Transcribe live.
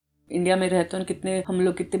India में रहते हैं, कितने हम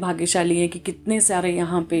लोग कितने भाग्यशाली हैं कि कितने सारे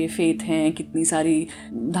यहाँ पे फेथ हैं, कितनी सारी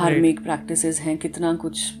धार्मिक प्रैक्टिसेस हैं, कितना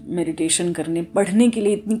कुछ मेडिटेशन करने पढ़ने के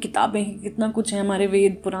लिए इतनी किताबें हैं, कितना कुछ है, हमारे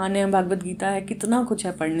वेद पुराण है, भगवद गीता है, कितना कुछ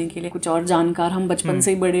है पढ़ने के लिए। कुछ और जानकार हम बचपन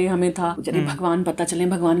से ही बड़े, हमें था अरे भगवान पता चले,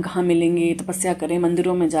 भगवान कहाँ मिलेंगे, तपस्या करें,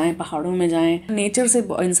 मंदिरों में जाएं, पहाड़ों में जाएं। नेचर से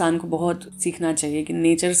इंसान को बहुत सीखना चाहिए कि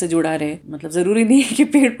नेचर से जुड़ा रहे। मतलब जरूरी नहीं है कि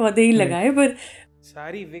पेड़ पौधे ही लगाए, पर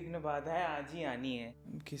सारी विघ्न बाधाएं आज ही आनी है।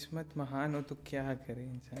 किस्मत महान हो तो क्या करे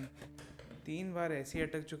इंसान। 3 बार ऐसे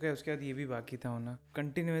अटक चुका है, उसके बाद ये भी बाकी था होना।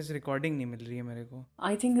 कंटिन्यूअस रिकॉर्डिंग नहीं मिल रही है मेरे को।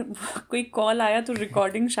 आई थिंक कोई कॉल आया तो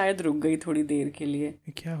रिकॉर्डिंग शायद रुक गई थोड़ी देर के लिए।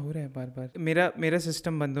 क्या हो रहा है बार बार? मेरा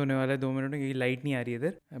सिस्टम बंद होने वाला है 2 मिनट में, क्योंकि लाइट नहीं आ रही है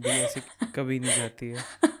इधर अभी। ऐसे कभी नहीं जाती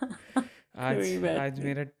है। आज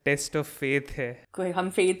मेरा टेस्ट ऑफ फेथ है। कोई हम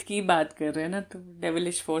फेथ की बात कर रहे हैं ना, तो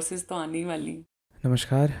डेविलिश फोर्सेस तो आने वाली।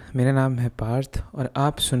 नमस्कार, मेरा नाम है पार्थ और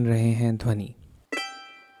आप सुन रहे हैं ध्वनि।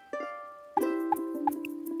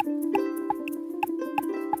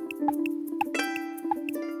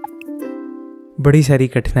 बड़ी सारी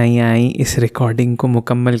कठिनाइयाँ आई इस रिकॉर्डिंग को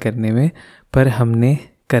मुकम्मल करने में, पर हमने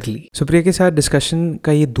कर ली। सुप्रिया के साथ डिस्कशन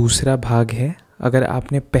का ये दूसरा भाग है। अगर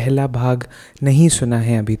आपने पहला भाग नहीं सुना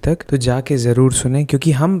है अभी तक तो जाके ज़रूर सुने,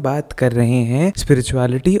 क्योंकि हम बात कर रहे हैं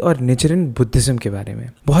स्पिरिचुअलिटी और नेचरन बुद्धिज्म के बारे में।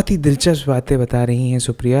 बहुत ही दिलचस्प बातें बता रही हैं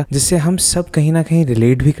सुप्रिया, जिससे हम सब कहीं ना कहीं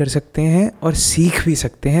रिलेट भी कर सकते हैं और सीख भी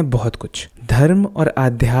सकते हैं बहुत कुछ। धर्म और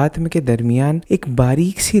आध्यात्म के दरमियान एक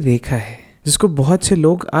बारीक सी रेखा है जिसको बहुत से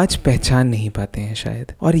लोग आज पहचान नहीं पाते हैं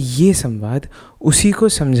शायद, और ये संवाद उसी को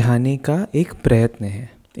समझाने का एक प्रयत्न है,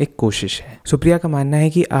 एक कोशिश है। सुप्रिया का मानना है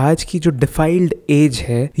कि आज की जो डिफाइल्ड एज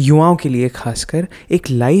है युवाओं के लिए खासकर, एक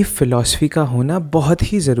लाइफ फिलॉसफी का होना बहुत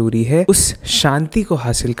ही ज़रूरी है उस शांति को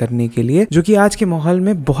हासिल करने के लिए जो कि आज के माहौल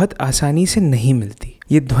में बहुत आसानी से नहीं मिलती।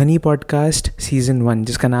 ये ध्वनि पॉडकास्ट सीजन 1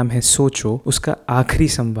 जिसका नाम है सोचो, उसका आखिरी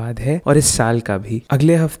संवाद है और इस साल का भी।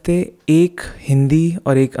 अगले हफ्ते एक हिंदी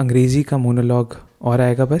और एक अंग्रेजी का मोनोलॉग और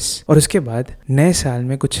आएगा बस, और उसके बाद नए साल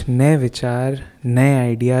में कुछ नए विचार, नए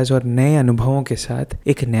आइडियाज़ और नए अनुभवों के साथ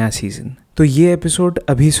एक नया सीजन। तो ये एपिसोड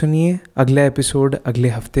अभी सुनिए, अगला एपिसोड अगले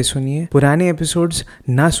हफ्ते सुनिए। पुराने एपिसोड्स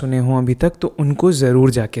ना सुने हों अभी तक तो उनको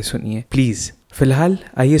ज़रूर जाके सुनिए प्लीज़। फिलहाल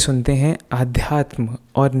आइए सुनते हैं आध्यात्म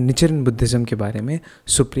और नेचरन बुद्धिज्म के बारे में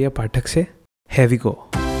सुप्रिया पाठक से। here we go।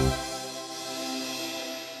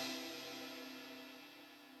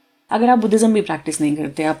 अगर आप बुद्धिज्म भी प्रैक्टिस नहीं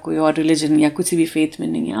करते, आप कोई और रिलीजन या कुछ भी फेथ में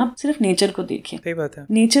नहीं है, आप सिर्फ नेचर को देखिए। सही बात है।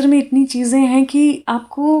 नेचर में इतनी चीजें हैं कि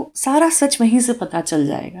आपको सारा सच वहीं से पता चल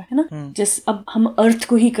जाएगा, है ना। जैसे अब हम अर्थ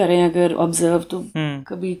को ही करें अगर ऑब्जर्व, तो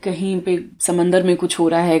कभी कहीं पे समंदर में कुछ हो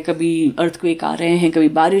रहा है, कभी अर्थक्वेक आ रहे हैं, कभी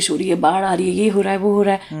बारिश हो रही है, बाढ़ आ रही है, ये हो रहा है, वो हो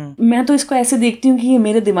रहा है। मैं तो इसको ऐसे देखती हूँ कि ये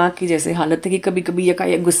मेरे दिमाग की जैसे हालत है कि कभी कभी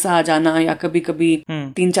यकायक गुस्सा आ जाना, या कभी कभी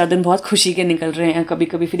 3-4 दिन बहुत खुशी के निकल रहे हैं, कभी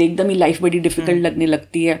कभी फिर एकदम ही लाइफ बड़ी डिफिकल्ट लगने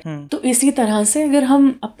लगती है। तो इसी तरह से अगर हम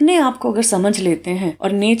अपने आप को अगर समझ लेते हैं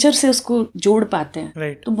और नेचर से उसको जोड़ पाते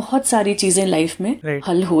हैं, तो बहुत सारी चीजें लाइफ में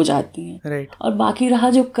हल हो जाती हैं। और बाकी रहा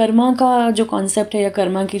जो कर्मा का जो कॉन्सेप्ट है या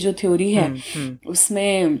कर्मा की जो थ्योरी है,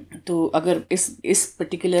 उसमें तो अगर इस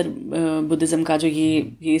पर्टिकुलर बुद्धिज्म का जो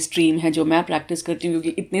ये स्ट्रीम है जो मैं प्रैक्टिस करती हूँ,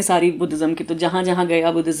 क्योंकि इतने सारी बुद्धिज्म की तो जहाँ जहाँ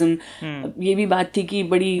गया बुद्धिज्म, ये भी बात थी कि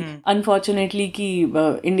बड़ी अनफॉर्चुनेटली कि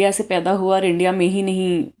इंडिया से पैदा हुआ और इंडिया में ही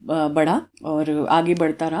नहीं बढ़ा और आगे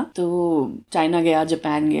बढ़ता रहा। तो चाइना गया,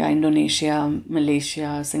 जापान गया, इंडोनेशिया,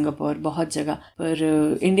 मलेशिया, सिंगापुर, बहुत जगह,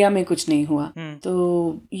 पर इंडिया में कुछ नहीं हुआ।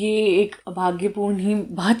 तो ये एक अभाग्यपूर्ण ही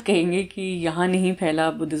बात कहेंगे कि यहाँ नहीं फैला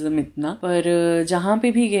बुद्धिज्म इतना, पर जहाँ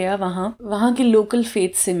पे भी गया वहाँ के लोकल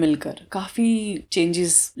फेथ से मिलकर काफी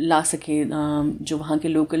चेंजेस ला सके जो वहाँ के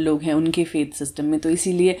लोकल लोग हैं उनके फेथ सिस्टम में। तो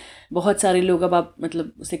इसीलिए बहुत सारे लोग, अब आप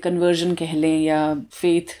मतलब उसे कन्वर्जन कह लें या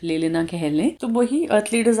फेथ ले लेना कह लें, तो वही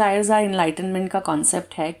अर्थली डिजायर्स आर एनलाइटनमेंट का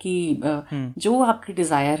कॉन्सेप्ट है कि जो आपकी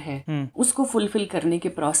डिजायर है उसको फुलफिल करने के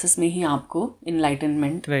प्रोसेस में ही आपको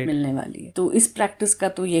एनलाइटनमेंट मिलने वाली है। तो इस प्रैक्टिस का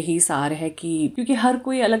तो यही सार है कि क्योंकि हर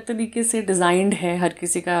कोई अलग तरीके से डिजाइंड है, हर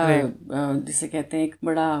किसी का जिसे कहते हैं एक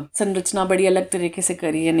बड़ा संरचना बड़ी अलग तरीके से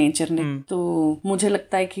करी है नेचर ने। तो मुझे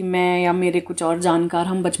लगता है कि मैं या मेरे कुछ और जानकार,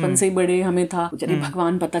 हम बचपन से ही बड़े, हमें था अरे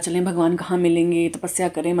भगवान पता चले, भगवान कहाँ मिलेंगे, तपस्या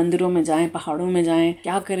करें, मंदिरों में जाएं, पहाड़ों में जाएं,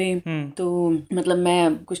 क्या करें। तो मतलब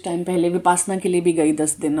मैं कुछ टाइम पहले भी विपासना के लिए भी गई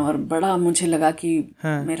 10 दिन, और बड़ा मुझे लगा कि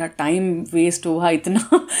मेरा टाइम वेस्ट हुआ इतना।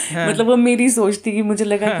 मतलब वो मेरी सोच थी कि मुझे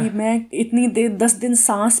लगा कि मैं इतनी देर 10 दिन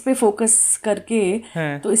सांस पे फोकस करके,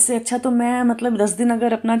 तो इससे अच्छा तो मैं मतलब 10 दिन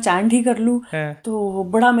अगर अपना चैंट ही कर लूँ, तो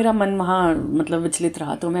बड़ा मेरा मन वहाँ मतलब विचलित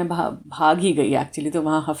रहा। तो मैं भाग ही गई एक्चुअली। तो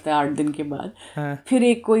वहाँ हफ्ते 8 दिन के बाद फिर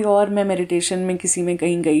एक कोई और मैं मेडिटेशन में किसी में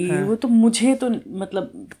कहीं गई, वो तो मुझे तो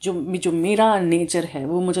मतलब जो मेरा नेचर है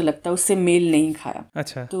वो मुझे लगता है उससे मेल नहीं खाया।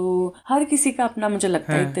 अच्छा। तो हर किसी का अपना मुझे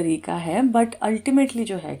लगता है एक तरीका है, बट अल्टीमेटली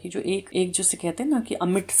जो है कि जो एक जो से कहते हैं ना कि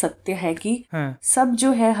अमिट सत्य है कि सब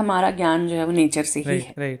जो है हमारा ज्ञान जो है वो नेचर से ही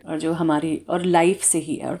है, और जो हमारी और लाइफ से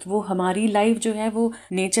ही है, और वो हमारी लाइफ जो है वो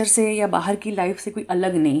नेचर से या बाहर की लाइफ से कोई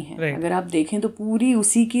अलग नहीं है। अगर आप देखें तो पूरी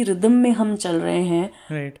उसी की रिदम में हम चल रहे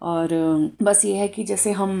हैं। और बस ये है कि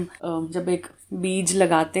जैसे हम जब एक बीज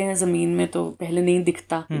लगाते हैं जमीन में तो पहले नहीं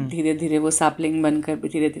दिखता, धीरे धीरे वो सैपलिंग बनकर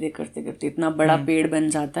धीरे धीरे करते करते इतना बड़ा पेड़ बन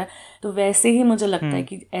जाता है। तो वैसे ही मुझे लगता है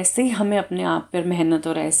कि ऐसे ही हमें अपने आप पर मेहनत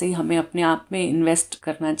और ऐसे ही हमें अपने आप में इन्वेस्ट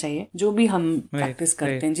करना चाहिए, जो भी हम प्रैक्टिस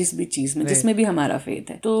करते हैं, जिस भी चीज में जिसमें भी हमारा फेथ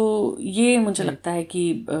है। तो ये मुझे लगता है कि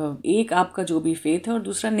एक आपका जो भी फेथ है, और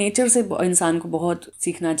दूसरा नेचर से इंसान को बहुत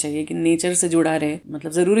सीखना चाहिए कि नेचर से जुड़ा रहे।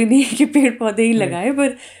 मतलब जरूरी नहीं है कि पेड़ पौधे ही लगाए,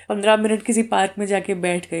 पर 15 मिनट किसी पार्क में जाके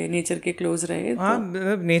बैठ गए, नेचर के क्लोज रहे।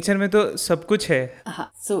 हाँ, नेचर में तो सब कुछ है।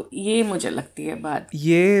 हाँ, सो ये मुझे लगती है बात।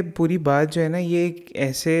 ये पूरी बात जो है ना, ये एक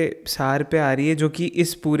ऐसे सार पे आ रही है जो कि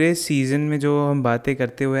इस पूरे सीजन में जो हम बातें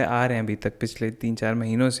करते हुए आ रहे हैं अभी तक पिछले 3-4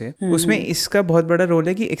 महीनों से, उसमें इसका बहुत बड़ा रोल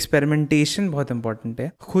है कि एक्सपेरिमेंटेशन बहुत इंपॉर्टेंट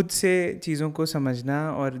है। खुद से चीज़ों को समझना,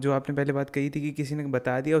 और जो आपने पहले बात कही थी कि किसी ने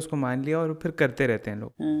बता दिया उसको मान लिया और फिर करते रहते हैं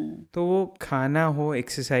लोग। तो वो खाना हो,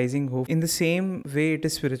 एक्सरसाइजिंग हो, in the same way it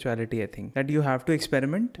is spirituality. I think that you have to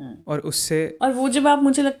experiment, और उससे और वो जब आप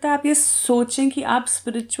मुझे लगता है आप ये सोचें कि आप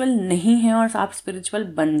स्पिरिचुअल नहीं हैं और आप स्पिरिचुअल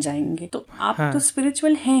बन जाएंगे, तो आप तो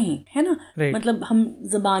स्पिरिचुअल हैं ही, है ना। मतलब हम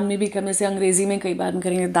जबान में भी करने से, अंग्रेजी में कई बार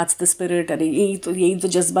करेंगे दैट्स द स्पिरिट, अरे यही तो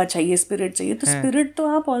जज्बा चाहिए, स्पिरिट चाहिए। तो स्पिरिट तो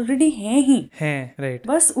आप ऑलरेडी हैं ही, राइट।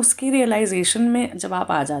 बस उसके रियलाइजेशन में जब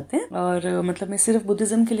आप आ जाते हैं। और मतलब मैं सिर्फ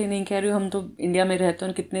बुद्धिज्म के लिए नहीं कह रही हूँ, हम तो इंडिया में रहते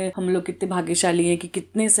हैं, हम लोग कितने भाग्यशाली हैं कि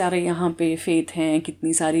कितने सारे यहाँ पे फेथ हैं,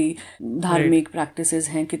 कितनी सारी धार्मिक प्रैक्टिसेस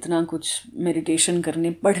हैं, कितना कुछ मेडिटेशन करने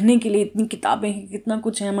पढ़ने के लिए इतनी किताबें हैं, कितना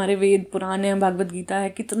कुछ है, हमारे वेद पुराण है, भगवद गीता है,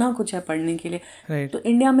 कितना कुछ है पढ़ने के लिए। तो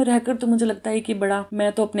इंडिया में रहकर तो मुझे लगता है कि बड़ा,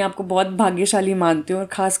 मैं तो अपने आप को बहुत भाग्यशाली मानती हूँ। और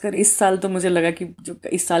खासकर इस साल तो मुझे लगा कि जो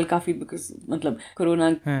इस साल काफी मतलब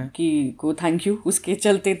कोरोना की को थैंक यू, उसके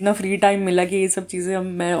चलते इतना फ्री टाइम मिला कि ये सब चीजें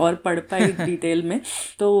मैं और पढ़ पाई डिटेल में।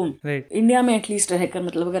 तो इंडिया में एटलीस्ट रहकर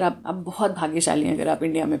मतलब अगर आप बहुत भाग्यशाली हैं अगर आप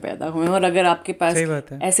इंडिया में पैदा हुए हैं, और अगर आपके पास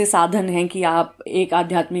ऐसे साधन हैं कि आप एक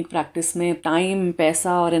आध्यात्मिक प्रैक्टिस में टाइम,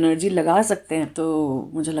 पैसा और एनर्जी लगा सकते हैं,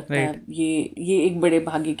 तो मुझे लगता है ये एक बड़े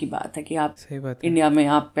भाग्य की बात है कि आप इंडिया में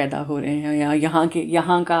आप पैदा हो रहे हैं, या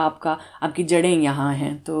यहाँ का आपकी जड़ें यहाँ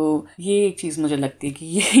हैं। तो ये एक चीज मुझे लगती है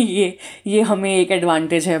कि ये हमें एक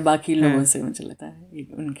एडवांटेज है बाकी लोगों से, मुझे लगता है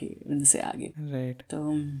उनसे आगे।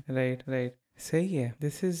 राइट, सही है।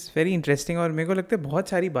 दिस इज़ वेरी इंटरेस्टिंग, और मेरे को लगता है बहुत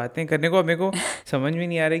सारी बातें करने को। मेरे को समझ में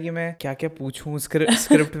नहीं आ रहा कि मैं क्या क्या पूछूं।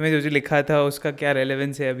 स्क्रिप्ट में जो लिखा था उसका क्या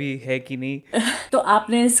रेलेवेंस है, अभी है कि नहीं। तो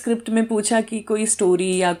आपने स्क्रिप्ट में पूछा कि कोई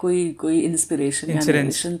स्टोरी या कोई इंस्पिरेशन या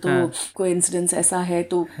नरेशन, तो कोई इंसिडेंस ऐसा है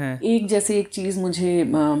तो एक जैसे एक चीज़ मुझे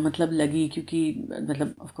मतलब लगी, क्योंकि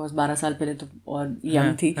मतलब ऑफ कोर्स 12 साल पहले तो और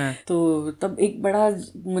यंग थी, तो तब एक बड़ा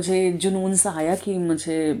मुझे जुनून सा आया कि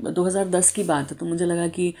मुझे 2010 की बात है, तो मुझे लगा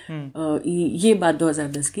कि ये बात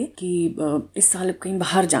 2010 की कि इस साल कहीं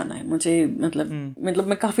बाहर जाना है मुझे। मतलब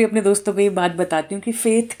मैं काफ़ी अपने दोस्तों को ये बात बताती हूँ कि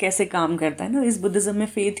फेथ कैसे काम करता है ना, इस बुद्धिज्म में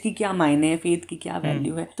फेथ की क्या मायने है, फेथ की क्या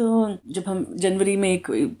वैल्यू है। तो जब हम जनवरी में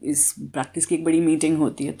इस प्रैक्टिस की एक बड़ी मीटिंग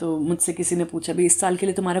होती है, तो मुझसे किसी ने पूछा भाई इस साल के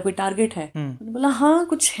लिए तुम्हारा कोई टारगेट है? मैंने बोला हाँ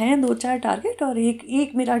कुछ है, 2-4 टारगेट, और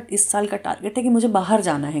एक मेरा इस साल का टारगेट है कि मुझे बाहर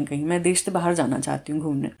जाना है, कहीं मैं देश से बाहर जाना चाहती हूँ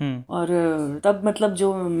घूमने। और तब मतलब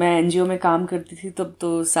जो मैं एनजीओ में काम करती थी तब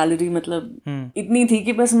तो सैलरी मतलब इतनी थी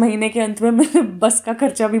कि बस महीने के अंत में मेरे बस का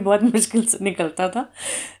खर्चा भी बहुत मुश्किल से निकलता था।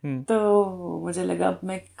 तो मुझे लगा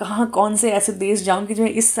मैं कौन से ऐसे देश जाऊं कि जो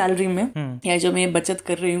इस सैलरी में या जो मैं बचत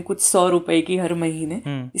कर रही हूँ कुछ 100 रुपए की हर महीने,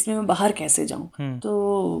 इसमें मैं बाहर कैसे जाऊं।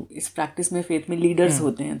 तो इस प्रैक्टिस में फेथ में लीडर्स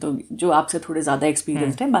होते हैं, तो जो आपसे थोड़े ज्यादा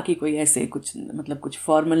एक्सपीरियंस्ड है, बाकी कोई ऐसे कुछ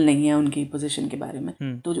फॉर्मल नहीं है उनकी पोजीशन के बारे में,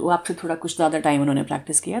 तो जो आपसे थोड़ा कुछ ज्यादा टाइम उन्होंने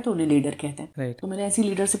प्रैक्टिस किया तो उन्हें लीडर कहते हैं। तो मैंने ऐसी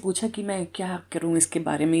लीडर से पूछा कि मैं क्या करूं इसके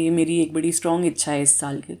बारे में, ये मेरी एक बड़ी बड़ी स्ट्रॉन्ग इच्छा है इस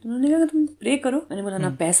साल की। तो उन्होंने कहा तुम प्रे करो। मैंने बोला ना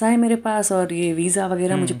पैसा है मेरे पास और ये वीजा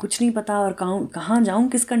वगैरह मुझे कुछ नहीं पता, और कहाँ जाऊँ,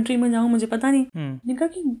 किस कंट्री में जाऊँ मुझे पता नहीं। मैंने कहा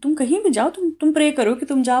कि तुम कहीं भी जाओ, तुम प्रे करो कि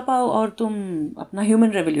तुम जा पाओ और तुम अपना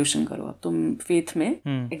ह्यूमन रेवोल्यूशन करो, अब तुम फेथ में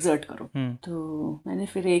एक्सर्ट करो। तो मैंने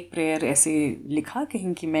फिर एक प्रेयर ऐसे लिखा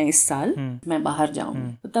कहीं कि मैं इस साल मैं बाहर जाऊँ।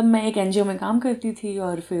 तो तब मैं एक एनजीओ में काम करती थी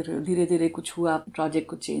और फिर धीरे धीरे कुछ हुआ, प्रोजेक्ट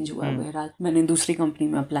कुछ चेंज हुआ, बहरहाल मैंने दूसरी कंपनी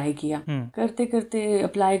में अप्लाई किया। करते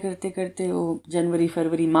करते वो जनवरी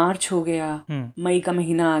फरवरी मार्च हो गया, मई का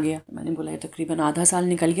महीना आ गया। मैंने बोला तकरीबन आधा साल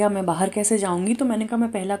निकल गया, मैं बाहर कैसे जाऊंगी। तो मैंने कहा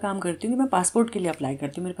मैं पहला काम करती हूँ कि मैं पासपोर्ट के लिए अप्लाई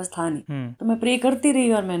करती हूँ, मेरे पास था नहीं। तो मैं प्रे करती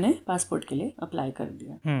रही और मैंने पासपोर्ट के लिए अप्लाई कर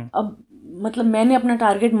दिया। अब मतलब मैंने अपना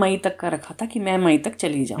टारगेट मई तक का रखा था कि मैं मई तक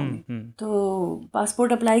चली जाऊंगी। तो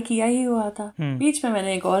पासपोर्ट अप्लाई किया ही हुआ था। बीच में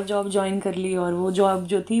मैंने एक और जॉब ज्वाइन कर ली, और वो जॉब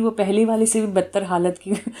जो थी वो पहली वाले से भी बदतर हालत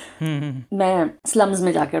की। मैं स्लम्स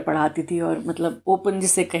में जाकर पढ़ाती थी, और मतलब ओपन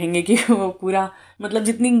जिसे कहेंगे कि वो पूरा मतलब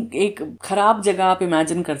जितनी एक खराब जगह आप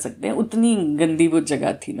इमेजिन कर सकते हैं उतनी गंदी वो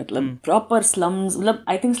जगह थी। मतलब प्रॉपर स्लम्स, मतलब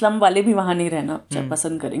आई थिंक स्लम वाले भी वहां नहीं रहना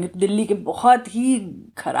पसंद करेंगे। दिल्ली के बहुत ही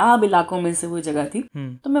खराब इलाकों में से वो जगह थी।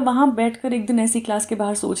 तो मैं वहां बैठकर एक दिन ऐसी क्लास के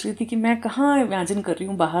बाहर सोच रही थी कि मैं कहाँ इमेजिन कर रही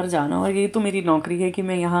हूँ बाहर जाना, और ये तो मेरी नौकरी है कि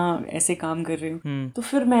मैं यहाँ ऐसे काम कर रही हूँ। तो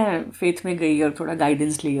फिर मैं फेथ में गई और थोड़ा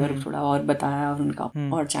गाइडेंस ली और थोड़ा और बताया, और उनका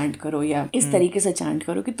और चैंट करो या इस तरीके से चैंट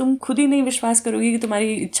करो कि तुम खुद ही नहीं विश्वास करोगे कि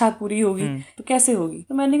तुम्हारी इच्छा पूरी होगी तो कैसे होगी।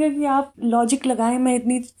 तो मैंने कहा कि आप लॉजिक लगाएं, मैं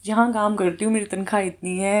इतनी जहाँ काम करती हूँ मेरी तनख्वाह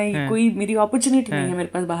इतनी है, कोई मेरी अपॉर्चुनिटी नहीं है मेरे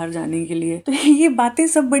पास बाहर जाने के लिए। तो ये बातें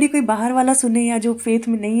सब बड़ी कोई बाहर वाला सुने या जो फेथ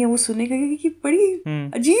में नहीं है वो सुनेगा कि बड़ी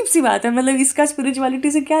अजीब सी बात है, मतलब इसका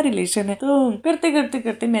स्पिरिचुअलिटी से क्या रिलेशन है। तो करते करते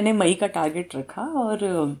करते मैंने मई का टारगेट रखा,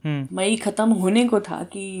 और मई खत्म होने को था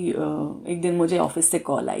कि एक दिन मुझे ऑफिस से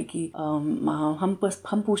कॉल आई कि हम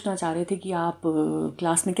पूछना चाह रहे थे कि आप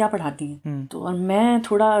क्लास में क्या पढ़ाती हैं। तो और मैं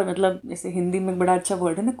थोड़ा मतलब जैसे हिंदी में बड़ा अच्छा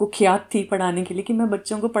वर्ड है ना, कुख्यात थी पढ़ाने के लिए कि मैं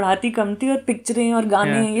बच्चों को पढ़ाती कम थी और पिक्चरें और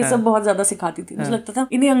गाने ये सब बहुत ज्यादा सिखाती थी। मुझे लगता था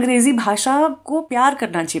इन्हें अंग्रेजी भाषा को प्यार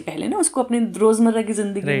करना चाहिए पहले ना, उसको अपने रोजमर्रा की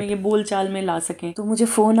जिंदगी में ये बोल चाल में ला सकें। तो मुझे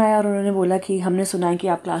फोन आया और उन्होंने बोला कि हमने सुना है कि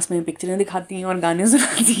आप क्लास में पिक्चरें दिखाती हैं और गाने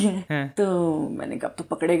सुनाती हैं। तो मैंने कहा अब तो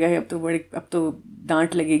पकड़े गए, अब तो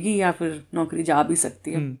डांट लगेगी या फिर नौकरी जा भी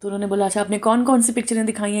सकती है। तो उन्होंने बोला अच्छा आपने कौन कौन सी पिक्चरें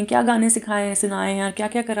दिखाई हैं, क्या गाने सिखाए हैं, सुनाए हैं, क्या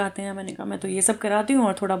क्या कराते हैं। मैंने कहा मैं तो ये सब कराती हूँ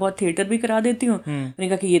और थोड़ा बहुत थिएटर भी करा देती हूँ। मैंने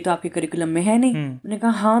कहा कि ये तो आपके करिकुलम में है नहीं। मैंने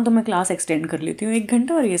कहा हाँ तो मैं क्लास एक्सटेंड कर लेती हूँ 1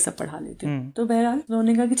 घंटा और ये सब पढ़ा लेती हूँ। तो बहरहाल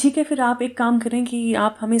उन्होंने कहा कि ठीक है फिर आप एक काम करें कि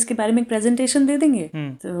आप हमें इसके बारे में एक प्रेजेंटेशन दे देंगे।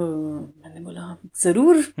 तो मैंने बोला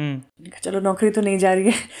जरूर। चलो नौकरी तो नहीं जा रही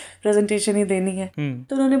है, प्रेजेंटेशन ही देनी है।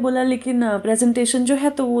 तो उन्होंने बोला लेकिन प्रेजेंटेशन जो है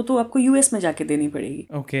तो वो तो आपको यूएस में जाके देनी पड़ेगी।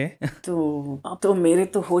 ओके। तो अब तो मेरे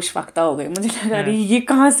तो होश फाख्ता हो गए, मुझे लगा रही ये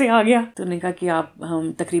कहाँ से आ गया। तो उन्होंने कहा कि आप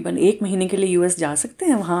हम तकरीबन 1 महीने के लिए यूएस जा सकते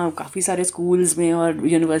हैं, वहाँ काफी सारे स्कूल्स में और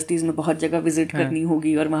यूनिवर्सिटीज में बहुत जगह विजिट करनी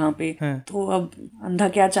होगी और वहाँ पे तो अब अंधा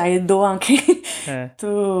क्या चाहे 2 आंखें।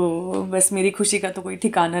 तो बस मेरी खुशी का तो कोई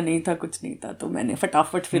ठिकाना नहीं था, कुछ नहीं था। तो मैंने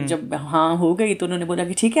फटाफट फिर जब हाँ हो गई तो उन्होंने बोला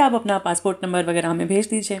कि ठीक है आप अपना पासपोर्ट नंबर वगैरह हमें भेज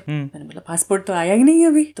दीजिए। मैंने बोला पासपोर्ट तो आया ही नहीं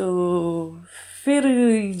अभी। तो फिर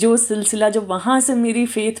जो सिलसिला जो वहां से मेरी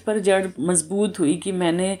फेथ पर जड़ मजबूत हुई कि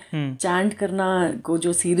मैंने चैंट करना को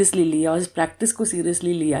जो सीरियसली लिया और इस प्रैक्टिस को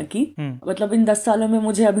सीरियसली लिया कि मतलब इन 10 सालों में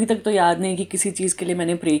मुझे अभी तक तो याद नहीं कि किसी चीज के लिए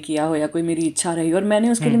मैंने प्रे किया हो या कोई मेरी इच्छा रही और मैंने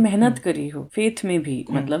उसके लिए मेहनत करी हो फेथ में भी।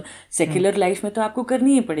 मतलब सेक्युलर लाइफ में तो आपको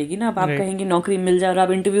करनी ही पड़ेगी ना, अब आप कहेंगे नौकरी मिल जाए और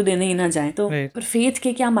आप इंटरव्यू देने ही ना जाए तो पर फेथ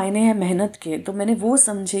के क्या मायने हैं मेहनत के। तो मैंने वो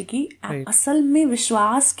समझे कि असल में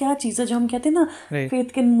विश्वास क्या चीज है, जो हम कहते हैं ना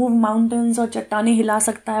फेथ कैन मूव माउंटेन्स और चट्टाने हिला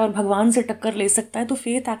सकता है और भगवान से टक्कर ले सकता है। तो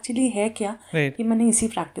फेथ एक्चुअली है क्या कि मैंने इसी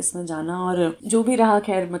प्रैक्टिस में जाना और जो भी रहा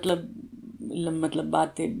खैर मतलब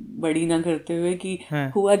बातें बड़ी ना करते हुए कि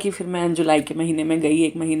हुआ कि फिर मैं जुलाई के महीने में गई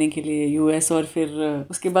 1 महीने के लिए यूएस और फिर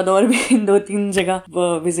उसके बाद और भी 2-3 जगह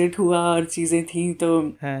विजिट हुआ और चीजें थी। तो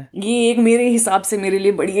ये एक मेरे हिसाब से मेरे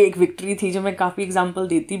लिए बड़ी एक विक्ट्री थी जो मैं काफी एग्जांपल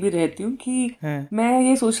देती भी रहती हूँ कि मैं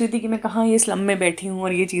ये सोच रही थी कि मैं कहाँ ये स्लम में बैठी हूँ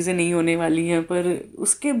और ये चीजें नहीं होने वाली हैं, पर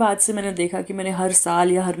उसके बाद से मैंने देखा कि मैंने हर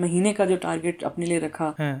साल या हर महीने का जो टारगेट अपने लिए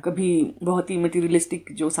रखा, कभी बहुत ही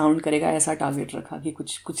मटीरियलिस्टिक जो साउंड करेगा ऐसा टारगेट रखा कि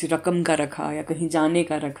कुछ रकम का रखा या कहीं जाने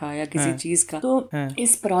का रखा या किसी चीज का। तो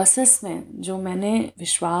इस प्रोसेस में जो मैंने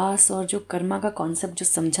विश्वास और जो कर्मा का कॉन्सेप्ट जो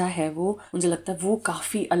समझा है वो मुझे लगता है वो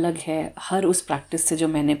काफी अलग है हर उस प्रैक्टिस से जो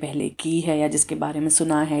मैंने पहले की है या जिसके बारे में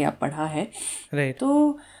सुना है या पढ़ा है।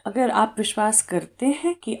 तो अगर आप विश्वास करते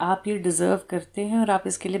हैं कि आप ये डिजर्व करते हैं और आप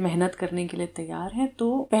इसके लिए मेहनत करने के लिए तैयार हैं तो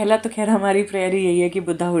पहला तो खैर हमारी प्रेयर यही है कि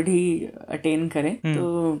बुद्धाहुड ही अटेन करें।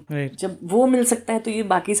 तो जब वो मिल सकता है तो ये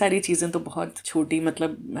बाकी सारी चीजें तो बहुत छोटी,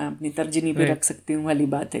 मतलब मैं अपनी तर्जनी वहीं पे रख सकती हूँ वाली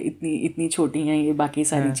बात है, इतनी इतनी छोटी हैं ये बाकी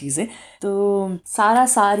सारी चीजें। तो सारा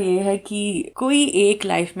सार ये है कि कोई एक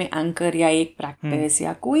लाइफ में एंकर या एक प्रैक्टिस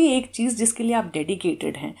या कोई एक चीज जिसके लिए आप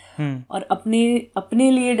डेडिकेटेड हैं, और अपने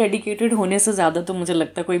लिए डेडिकेटेड होने से ज्यादा तो मुझे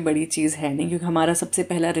लगता है कोई बड़ी चीज है नहीं, क्योंकि हमारा सबसे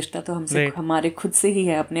पहला रिश्ता तो हमसे हमारे खुद से ही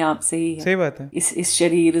है, अपने आप से ही है। सही बात है। इस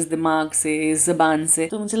शरीर, इस दिमाग से, इस जबान से।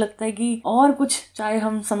 तो मुझे लगता है कि और कुछ चाहे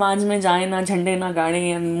हम समाज में जाए ना, झंडे ना गाड़े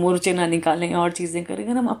या मोर्चे ना निकालें और चीजें करें,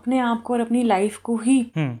 अगर हम अपने आप को और अपनी लाइफ को ही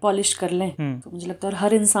पॉलिश कर लें तो मुझे लगता है और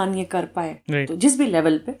हर इंसान ये कर पाए तो जिस भी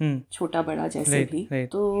लेवल पे, छोटा बड़ा जैसे भी,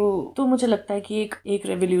 तो मुझे लगता है कि एक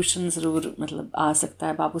रेवोल्यूशन जरूर मतलब आ सकता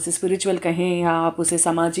है। आप उसे स्पिरिचुअल कहें या आप उसे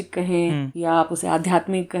सामाजिक कहें या आप उसे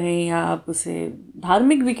आध्यात्मिक कहें या आप उसे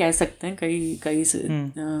धार्मिक भी कह सकते हैं कई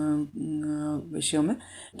विषयों में।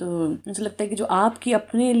 तो मुझे लगता है कि जो आपकी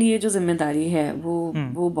अपने लिए जो जिम्मेदारी है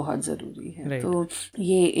वो बहुत जरूरी है। तो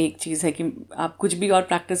ये एक चीज है कि आप कुछ भी और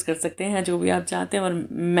प्रैक्टिस कर सकते हैं जो भी आप चाहते हैं, और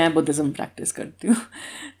मैं बुद्धिज्म प्रैक्टिस करती हूँ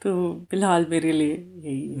तो फिलहाल मेरे लिए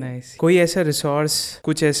यही है। कोई ऐसा रिसोर्स,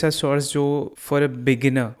 कुछ ऐसा सोर्स जो for a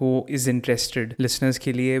beginner who is interested, listeners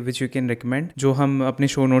के लिए, विच यू कैन रिकमेंड, जो हम अपने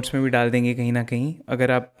शो नोट्स में भी डाल देंगे कहीं ना कहीं,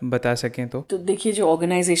 अगर आप बता सकें तो। देखिए, जो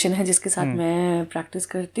ऑर्गेनाइजेशन है जिसके साथ मैं प्रैक्टिस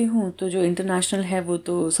करती हूँ, तो जो इंटरनेशनल है वो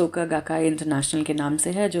तो सोका गाकाई इंटरनेशनल के नाम से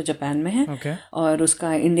है, जो जापान में है, और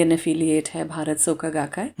उसका इंडियन एफिलिएट है भारत सोका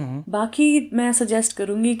गाकाई। बाकी मैं सजेस्ट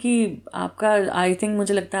करूंगी कि आपका, आई थिंक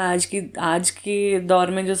मुझे लगता है आज के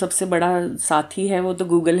दौर में जो सबसे बड़ा साथी है वो तो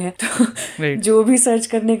गूगल है। तो जो भी सर्च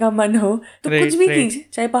करने का मन हो तो कुछ भी कीजिए,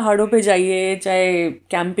 चाहे पहाड़ों पे जाइए, चाहे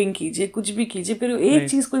कैंपिंग कीजिए, कुछ भी कीजिए, फिर एक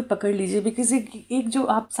चीज कोई पकड़ लीजिए। बिकॉज एक जो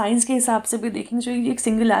आप साइंस के हिसाब से भी देखेंगे, जो एक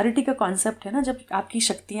सिंगुलैरिटी का कॉन्सेप्ट है ना, जब आपकी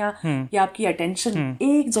शक्तियां या आपकी अटेंशन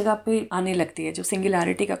एक जगह पे आने लगती है, जो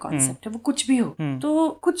सिंगुलैरिटी का कॉन्सेप्ट है, वो कुछ भी हो तो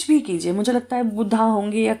कुछ भी कीजिए। मुझे लगता है बुद्धा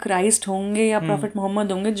होंगे या क्राइस्ट होंगे या प्रॉफिट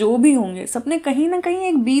मोहम्मद होंगे, जो भी होंगे, सबने कहीं ना कहीं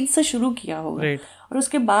एक बीज से शुरू किया होगा, और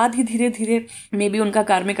उसके बाद ही धीरे धीरे मे बी उनका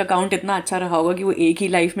कार्मिक अकाउंट इतना अच्छा रहा होगा कि वो एक ही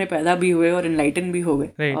लाइफ में पैदा भी हुए और एनलाइटन भी हो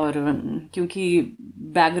गए। और क्योंकि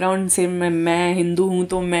बैकग्राउंड से मैं हिंदू हूँ,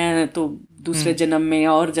 तो मैं तो दूसरे जन्म में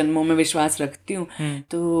और जन्मों में विश्वास रखती हूँ।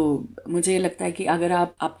 तो मुझे लगता है कि अगर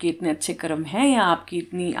आपके इतने अच्छे कर्म हैं या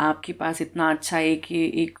आपके पास इतना अच्छा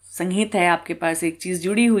एक संगीत है, आपके पास एक चीज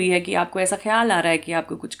जुड़ी हुई है कि आपको ऐसा ख्याल आ रहा है कि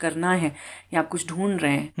आपको कुछ करना है या आप कुछ ढूंढ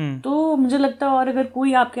रहे हैं, तो मुझे लगता है, और अगर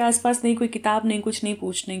कोई आपके आसपास नहीं, कोई किताब नहीं, कुछ नहीं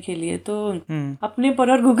पूछने के लिए, तो अपने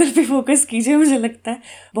पर और गूगल पे फोकस कीजिए। मुझे लगता है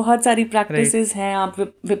बहुत सारी प्रैक्टिसेस हैं, आप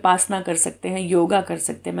विपासना कर सकते हैं, योगा कर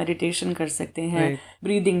सकते हैं, मेडिटेशन कर सकते हैं,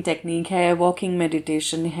 ब्रीदिंग टेक्निक है, वॉकिंग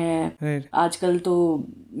मेडिटेशन है। आजकल तो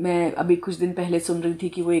मैं अभी कुछ दिन पहले सुन रही थी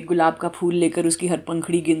कि वो एक गुलाब का फूल लेकर उसकी हर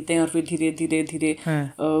पंखड़ी गिनते हैं और फिर धीरे धीरे धीरे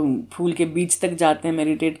फूल के बीच तक जाते हैं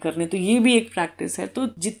मेडिटेट करने। तो ये भी एक प्रैक्टिस है। तो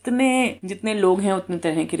जितने लोग हैं उतने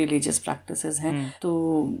तरह की रिलीजियस प्रैक्टिसेस हैं। तो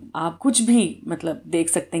आप कुछ भी मतलब देख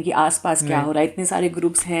सकते हैं कि आसपास क्या हो रहा है। इतने सारे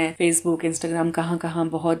ग्रुप्स हैं, फेसबुक, इंस्टाग्राम, कहाँ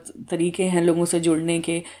बहुत तरीके हैं लोगों से जुड़ने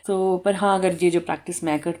के। तो पर हाँ, अगर ये जो प्रैक्टिस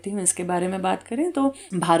मैं करती हूँ इसके बारे में बात करें तो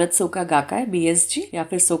भारत सोका गाकाई BSG या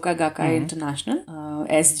फिर सोका गाकाई इंटरनेशनल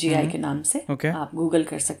SGI के नाम से आप गूगल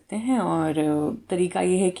कर सकते हैं। और तरीका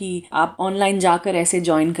ये है कि आप ऑनलाइन जाकर ऐसे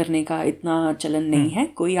ज्वाइन करने का इतना चलन नहीं है।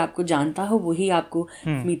 कोई आपको जानता हो वही आपको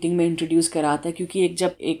मीटिंग में इंट्रोड्यूस कराता है, क्योंकि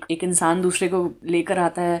जब एक इंसान दूसरे को लेकर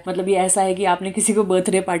आता है, मतलब ये ऐसा है कि आपने किसी को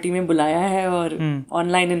बर्थडे पार्टी में बुलाया है और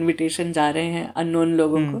ऑनलाइन इन्विटेशन जा रहे हैं अननोन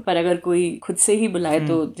लोगों को, पर अगर कोई खुद से ही बुलाए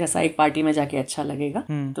तो जैसा एक पार्टी में जाके अच्छा लगेगा,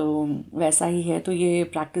 तो वैसा ही है। तो ये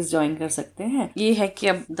प्रैक्टिस ज्वाइन कर सकते हैं। ये है कि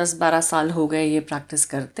अब 10-12 साल हो गए ये प्रैक्टिस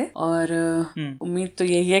करते, और उम्मीद तो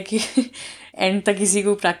यही है कि एंड तक इसी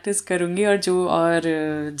को प्रैक्टिस करूंगी और जो और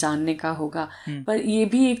जानने का होगा। पर ये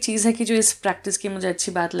भी एक चीज है कि जो इस प्रैक्टिस की मुझे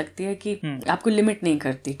अच्छी बात लगती है कि आपको लिमिट नहीं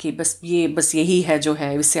करती कि बस यही है जो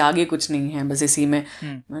है, इससे आगे कुछ नहीं है, बस इसी में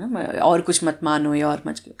और कुछ मत मानो या और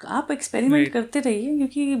मत। आप एक्सपेरिमेंट करते रहिए,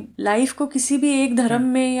 क्योंकि लाइफ को किसी भी एक धर्म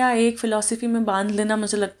में या एक फिलॉसफी में बांध लेना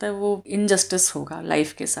मुझे लगता है वो इनजस्टिस होगा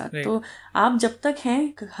लाइफ के साथ। तो आप जब तक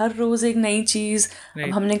हैं, हर रोज एक नई चीज। अब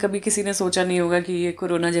हमने कभी किसी ने सोचा नहीं होगा कि ये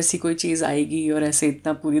कोरोना जैसी कोई चीज आएगी और ऐसे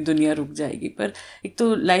इतना पूरी दुनिया रुक जाएगी। पर एक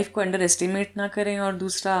तो लाइफ को अंडर एस्टिमेट ना करें, और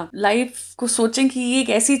दूसरा लाइफ को सोचें कि ये एक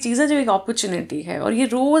ऐसी चीज है जो एक अपॉर्चुनिटी है, और ये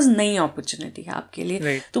रोज नई अपॉर्चुनिटी है आपके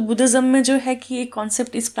लिए। तो बुद्धिज्म में जो है कि एक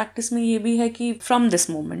कॉन्सेप्ट इस प्रैक्टिस में ये भी है कि from this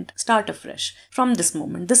moment start afresh, from this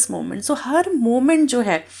moment. So her moment जो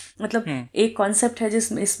है, मतलब एक कॉन्सेप्ट है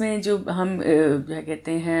जिसमें इसमें जो हम क्या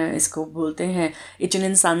कहते हैं, इसको बोलते हैं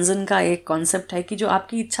इचिनेन सांजन का एक कॉन्सेप्ट है कि जो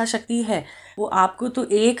आपकी इच्छा शक्ति है वो आपको तो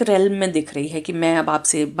एक रेल्म में दिख दिख रही है कि मैं अब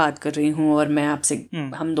आपसे बात कर रही हूँ और मैं आपसे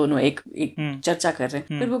हम दोनों एक चर्चा कर रहे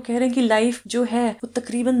हैं। फिर वो कह रहे हैं कि लाइफ जो है वो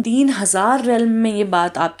तकरीबन 3000 रेल्म में ये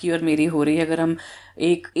बात आपकी और मेरी हो रही है। अगर हम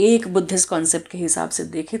एक बुद्धिस्ट कॉन्सेप्ट के हिसाब से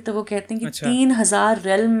देखें तो वो कहते हैं कि 3000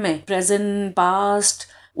 रेल्म में प्रेजेंट पास्ट,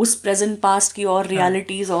 उस प्रेजेंट पास्ट की और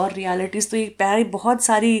रियलिटीज तो ये बहुत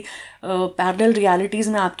सारी पैरेलल रियलिटीज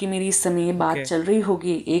में आपकी मेरी इस समय ये बात चल रही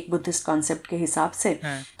होगी एक बुद्धिस्ट कॉन्सेप्ट के हिसाब से।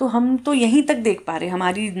 तो हम तो यहीं तक देख पा रहे हैं,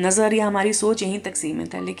 हमारी नज़र या हमारी सोच यहीं तक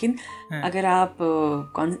सीमित है। लेकिन अगर आप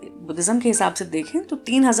बुद्धिज्म के हिसाब से देखें तो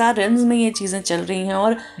 3000 रेल्म्स में ये चीज़ें चल रही हैं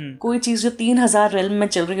और कोई चीज़ जो 3000 रेल्म में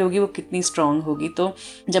चल रही होगी वो कितनी स्ट्रांग होगी। तो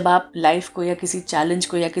जब आप लाइफ को या किसी चैलेंज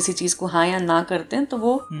को या किसी चीज़ को हाँ या ना करते हैं तो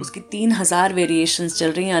वो उसकी 3000 वेरिएशंस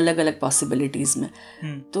चल रही हैं अलग अलग पॉसिबिलिटीज़ में।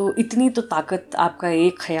 तो इतनी तो ताकत आपका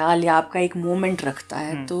एक ख्याल या आपका एक मोमेंट रखता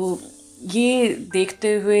है। तो ये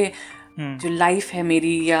देखते हुए जो लाइफ है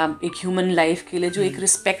मेरी या एक ह्यूमन लाइफ के लिए जो एक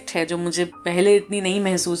रिस्पेक्ट है जो मुझे पहले इतनी नहीं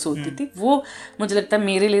महसूस होती थी, वो मुझे लगता है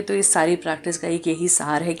मेरे लिए तो इस सारी प्रैक्टिस का एक यही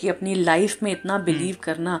सार है कि अपनी लाइफ में इतना बिलीव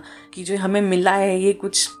करना कि जो हमें मिला है ये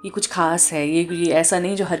कुछ खास है, ये ऐसा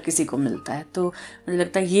नहीं जो हर किसी को मिलता है। तो मुझे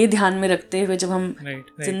लगता है ये ध्यान में रखते हुए जब हम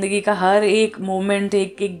जिंदगी का हर एक मोमेंट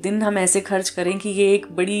एक दिन हम ऐसे खर्च करें कि ये एक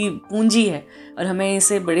बड़ी पूंजी है और हमें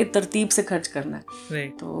इसे बड़े तरतीब से खर्च करना है।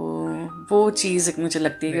 तो वो चीज़ मुझे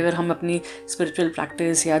लगती है कि अगर हम अपनी स्पिरिचुअल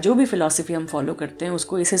प्रैक्टिस या जो भी फिलॉसफी हम फॉलो करते हैं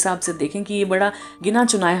उसको इस हिसाब से देखें कि ये बड़ा गिना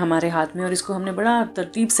चुना है हमारे हाथ में और इसको हमने बड़ा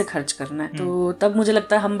तरतीब से खर्च करना है, तो तब मुझे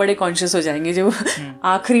लगता है हम बड़े कॉन्शियस हो जाएंगे। जो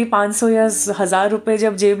आखिरी 500 या 1000 रुपए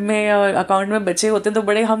जब जेब में या अकाउंट में बचे होते हैं तो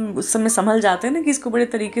बड़े हम उस समय संभल जाते हैं ना कि इसको बड़े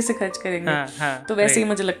तरीके से खर्च करेंगे। तो वैसे ही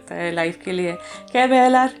मुझे लगता है लाइफ के लिए। क्या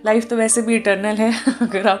बहरहाल लाइफ तो वैसे भी इटर्नल है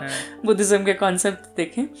अगर आप बुद्धिज्म के कॉन्सेप्ट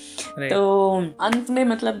देखें। तो अंत में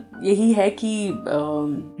मतलब यही है कि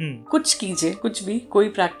कुछ कीजिए, कुछ भी कोई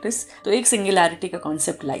प्रैक्टिस तो एक सिंगुलैरिटी का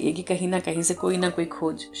कॉन्सेप्ट लाइए कि कहीं ना कहीं से कोई ना कोई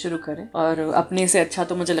खोज शुरू करें। और अपने से अच्छा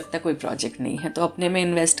तो मुझे लगता है कोई प्रोजेक्ट नहीं है, तो अपने में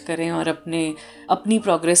इन्वेस्ट करें और अपनी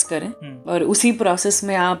प्रोग्रेस करें। और उसी प्रोसेस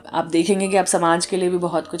में आप देखेंगे कि आप समाज के लिए भी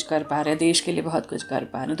बहुत कुछ कर पा रहे हैं, देश के लिए बहुत कुछ कर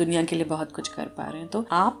पा रहे हैं, दुनिया के लिए बहुत कुछ कर पा रहे हैं। तो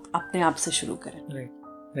आप अपने आप से शुरू करें।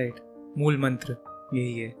 राइट। मूल मंत्र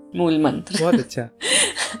यही है, मूल मंत्र। बहुत अच्छा,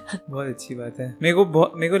 बहुत अच्छी बात है। मेरे को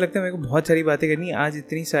लगता है मेरे को बहुत सारी बातें करनी है। आज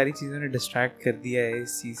इतनी सारी चीजों ने डिस्ट्रैक्ट कर दिया है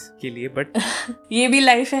इस चीज के लिए, बट ये भी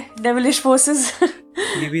लाइफ है, डेविलिश फोर्सेस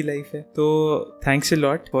ये भी लाइफ है। तो thanks a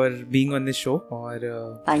lot for being on this show.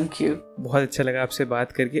 और थैंक यू, बहुत अच्छा लगा आपसे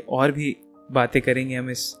बात करके। और भी बातें करेंगे हम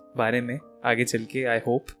इस बारे में आगे चल के, आई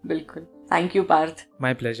होप। बिल्कुल, thank you Parth.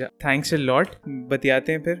 My pleasure, thanks a lot.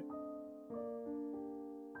 बतियाते हैं फिर।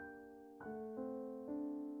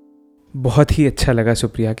 बहुत ही अच्छा लगा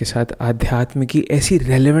सुप्रिया के साथ आध्यात्म की ऐसी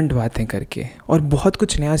रेलेवेंट बातें करके, और बहुत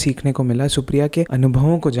कुछ नया सीखने को मिला सुप्रिया के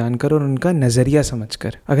अनुभवों को जानकर और उनका नज़रिया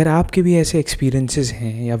समझकर। अगर आपके भी ऐसे एक्सपीरियंसेस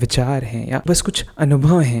हैं या विचार हैं या बस कुछ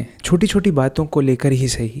अनुभव हैं छोटी छोटी बातों को लेकर ही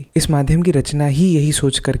सही, इस माध्यम की रचना ही यही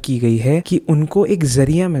सोचकर की गई है कि उनको एक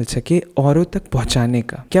जरिया मिल सके औरों तक पहुंचाने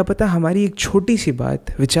का। क्या पता हमारी एक छोटी सी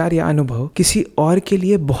बात, विचार या अनुभव किसी और के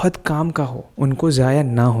लिए बहुत काम का हो, उनको ज़ाया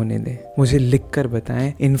ना होने दें। मुझे लिख कर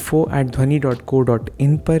बताएं।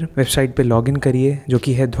 info@dhwani.co.in पर वेबसाइट पे लॉगिन करिए जो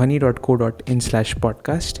कि है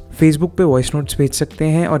dhwani.co.in/podcast। फेसबुक पे वॉइस नोट्स भेज सकते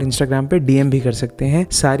हैं और इंस्टाग्राम पे DM भी कर सकते हैं।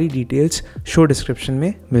 सारी डिटेल्स शो डिस्क्रिप्शन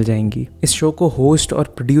में मिल जाएंगी। इस शो को होस्ट और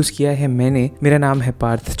प्रोड्यूस किया है मैंने, मेरा नाम है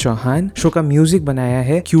पार्थ चौहान। शो का म्यूजिक बनाया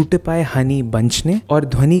है क्यूटिपाई हनी बंच ने और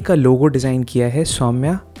ध्वनि का लोगो डिजाइन किया है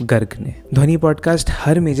सौम्या गर्ग ने। ध्वनि पॉडकास्ट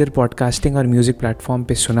हर मेजर पॉडकास्टिंग और म्यूजिक प्लेटफॉर्म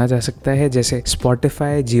पे सुना जा सकता है, जैसे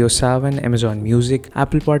Spotify, Jio Saavn, Amazon music,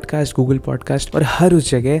 Apple podcast, Google podcast और हर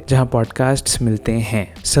उस जगह जहां पॉडकास्ट्स मिलते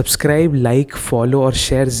हैं। सब्सक्राइब, लाइक, फॉलो और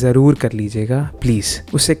शेयर जरूर कर लीजिएगा प्लीज,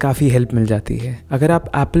 उससे काफी हेल्प मिल जाती है। अगर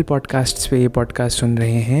आप एप्पल पॉडकास्ट्स पे ये पॉडकास्ट सुन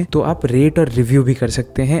रहे हैं तो आप रेट और रिव्यू भी कर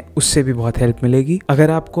सकते हैं, उससे भी बहुत हेल्प मिलेगी।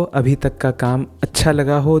 अगर आपको अभी तक का काम अच्छा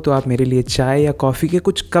लगा हो तो आप मेरे लिए चाय या कॉफी के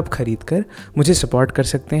कुछ कप खरीद कर मुझे सपोर्ट कर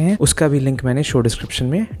सकते हैं, उसका भी लिंक मैंने शो डिस्क्रिप्शन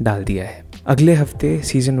में डाल दिया है। अगले हफ्ते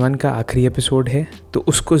सीजन 1 का आखिरी एपिसोड है, तो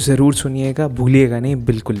उसको ज़रूर सुनिएगा, भूलिएगा नहीं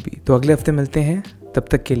बिल्कुल भी। तो अगले हफ्ते मिलते हैं, तब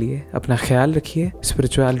तक के लिए अपना ख्याल रखिए,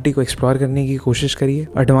 स्पिरिचुअलिटी को एक्सप्लोर करने की कोशिश करिए।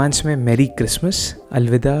 एडवांस में मैरी क्रिसमस,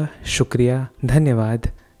 अलविदा, शुक्रिया,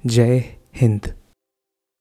 धन्यवाद, जय हिंद।